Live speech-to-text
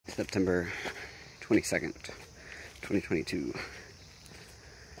September 22nd, 2022.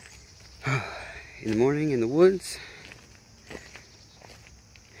 In the morning in the woods.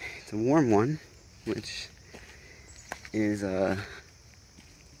 It's a warm one, which is a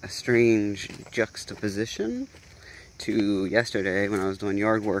strange juxtaposition to yesterday when I was doing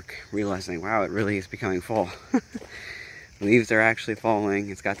yard work, realizing, wow, it really is becoming fall. Leaves are actually falling.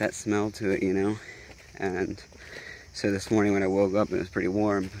 It's got that smell to it, you know? And so this morning when I woke up, it was pretty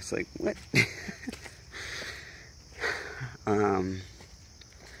warm. It's like, what?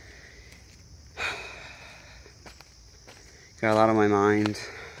 Got a lot on my mind.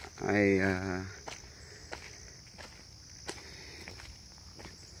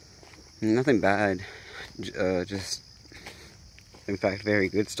 Nothing bad. Just, in fact, very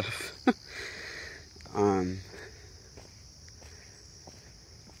good stuff.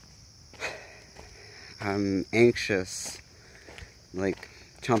 I'm anxious, like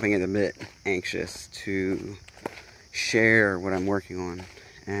chomping at the bit, anxious to share what I'm working on.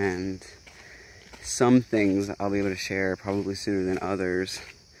 And some things I'll be able to share probably sooner than others,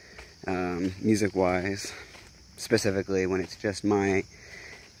 music-wise, specifically when it's just my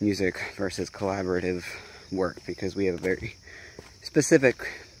music versus collaborative work, because we have a very specific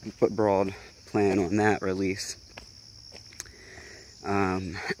but broad plan on that release.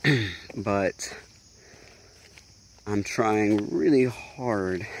 But I'm trying really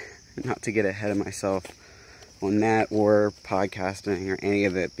hard not to get ahead of myself on that or podcasting or any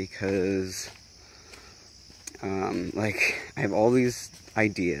of it, because like, I have all these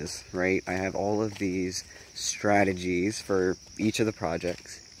ideas, right? I have all of these strategies for each of the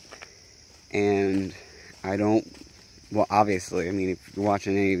projects, and I don't, well, obviously, I mean, if you're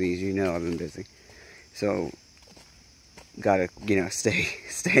watching any of these, you know I've been busy, so gotta, you know, stay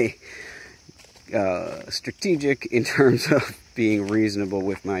strategic in terms of being reasonable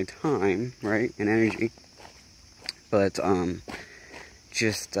with my time, right, and energy. But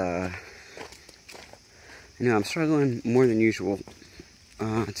just you know, I'm struggling more than usual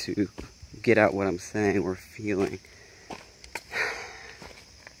to get out what I'm saying or feeling.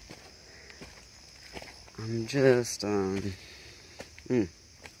 I'm just it's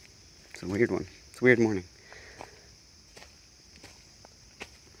a weird one. It's a weird morning.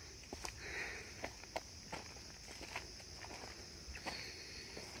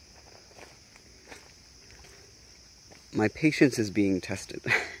 My patience is being tested.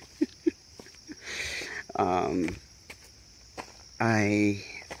 I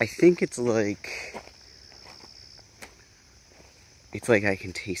think it's like I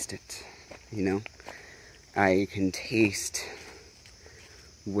can taste it, you know? I can taste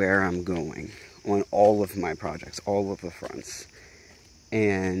where I'm going on all of my projects, all of the fronts.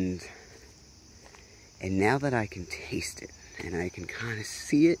 And now that I can taste it and I can kind of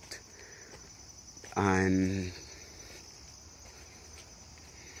see it, I'm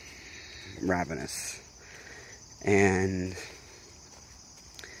ravenous, and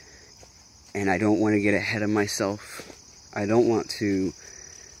I don't want to get ahead of myself. I don't want to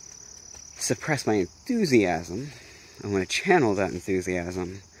suppress my enthusiasm. I want to channel that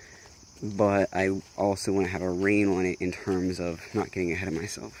enthusiasm, but I also want to have a rein on it in terms of not getting ahead of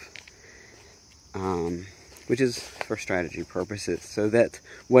myself, which is for strategy purposes, so that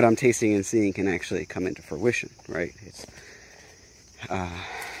what I'm tasting and seeing can actually come into fruition, right? It's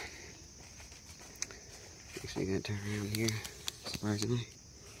actually gonna turn around here, surprisingly.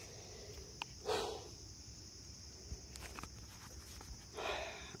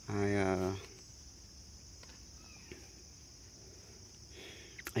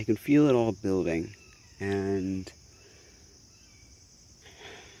 I can feel it all building, and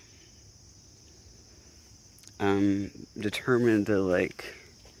I'm determined to, like,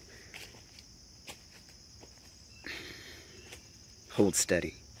 hold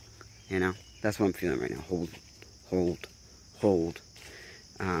steady, you know? That's what I'm feeling right now. Hold.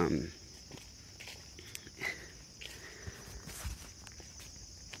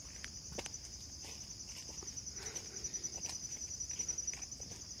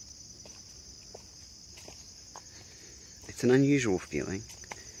 It's an unusual feeling.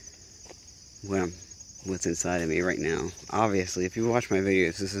 What's inside of me right now. Obviously, if you watch my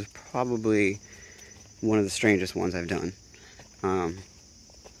videos, this is probably one of the strangest ones I've done.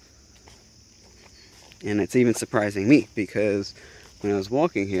 And it's even surprising me, because when I was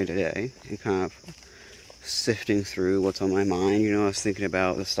walking here today and kind of sifting through what's on my mind, you know, I was thinking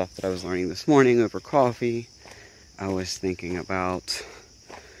about the stuff that I was learning this morning over coffee. I was thinking about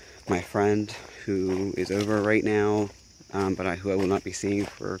my friend who is over right now, but who I will not be seeing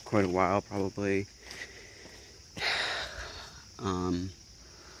for quite a while, probably.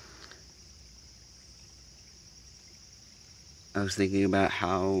 I was thinking about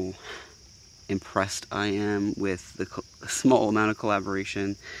how impressed I am with the small amount of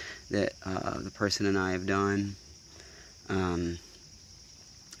collaboration that the person and I have done. I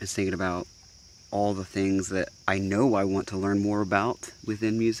was thinking about all the things that I know I want to learn more about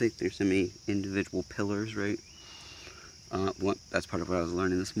within music. There's so many individual pillars, right? That's part of what I was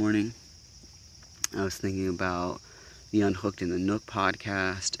learning this morning. I was thinking about the Unhooked in the Nook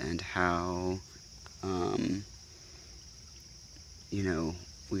podcast and how,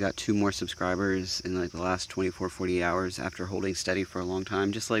 we got 2 more subscribers in like the last 24, 48 hours after holding steady for a long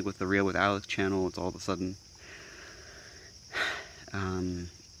time. Just like with the Real with Alex channel, it's all of a sudden.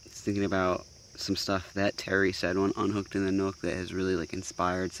 Thinking about some stuff that Terry said on Unhooked in the Nook that has really like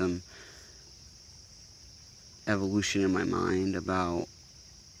inspired some evolution in my mind about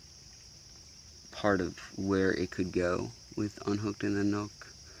part of where it could go with Unhooked in the Nook.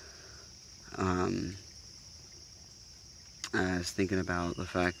 I was thinking about the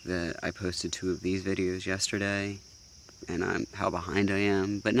fact that I posted 2 of these videos yesterday, and how behind I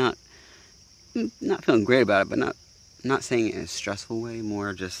am, but not feeling great about it, but not saying it in a stressful way,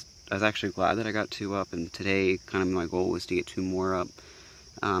 more just, I was actually glad that I got 2 up, and today kind of my goal was to get 2 more up,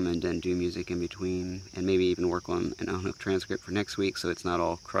 and then do music in between, and maybe even work on an Unhooked transcript for next week, so it's not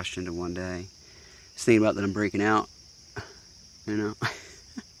all crushed into one day. Just thinking about that I'm breaking out,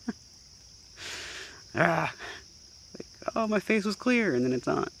 oh, my face was clear, and then it's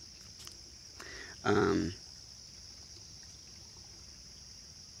not.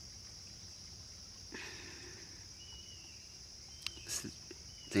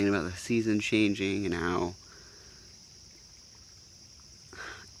 Thinking about the season changing and how,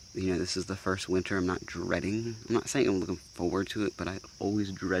 this is the first winter I'm not dreading. I'm not saying I'm looking forward to it, but I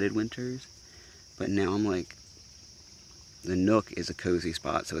always dreaded winters. But now I'm like, the Nook is a cozy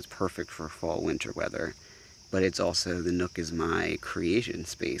spot, so it's perfect for fall, winter weather. But it's also, the Nook is my creation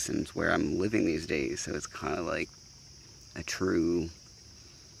space, and it's where I'm living these days, so it's kind of like a true,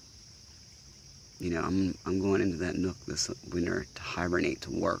 I'm going into that Nook this winter to hibernate,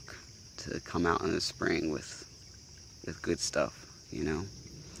 to work, to come out in the spring with good stuff,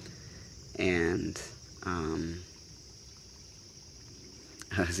 And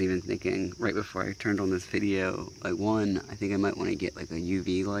I was even thinking, right before I turned on this video, like, I think I might want to get like a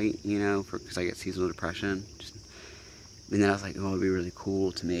UV light, because I get seasonal depression. And then I was like, it'd be really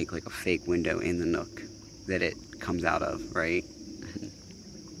cool to make like a fake window in the Nook that it comes out of, right?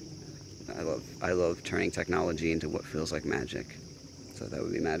 I love turning technology into what feels like magic. So that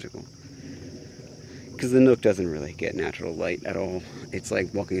would be magical. Because the Nook doesn't really get natural light at all. It's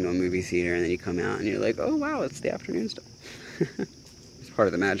like walking into a movie theater and then you come out and you're like, oh wow, it's the afternoon stuff. It's part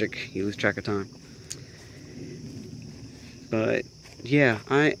of the magic. You lose track of time. But yeah,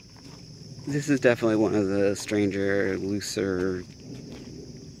 this is definitely one of the stranger, looser,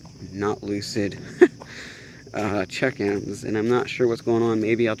 not lucid check-ins, and I'm not sure what's going on.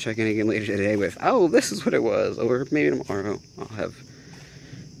 Maybe I'll check in again later today with, oh, this is what it was, or maybe tomorrow I'll have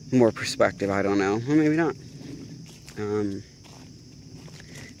more perspective. I don't know, or maybe not.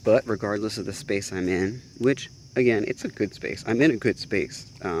 But regardless of the space I'm in, which again, it's a good space. I'm in a good space.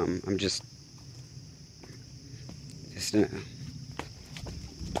 I'm just in a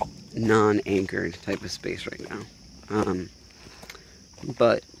non-anchored type of space right now.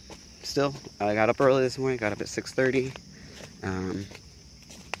 But still, I got up early this morning, got up at 6:30,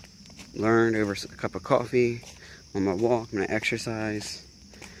 learned over a cup of coffee, on my walk, I'm going to exercise,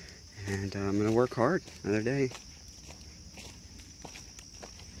 and I'm going to work hard another day.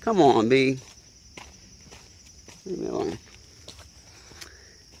 Come on, B. Leave me alone.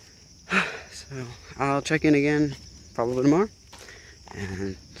 So, I'll check in again probably tomorrow,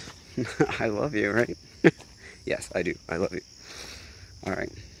 and I love you, right? Yes, I do. I love you. All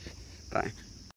right. Bye.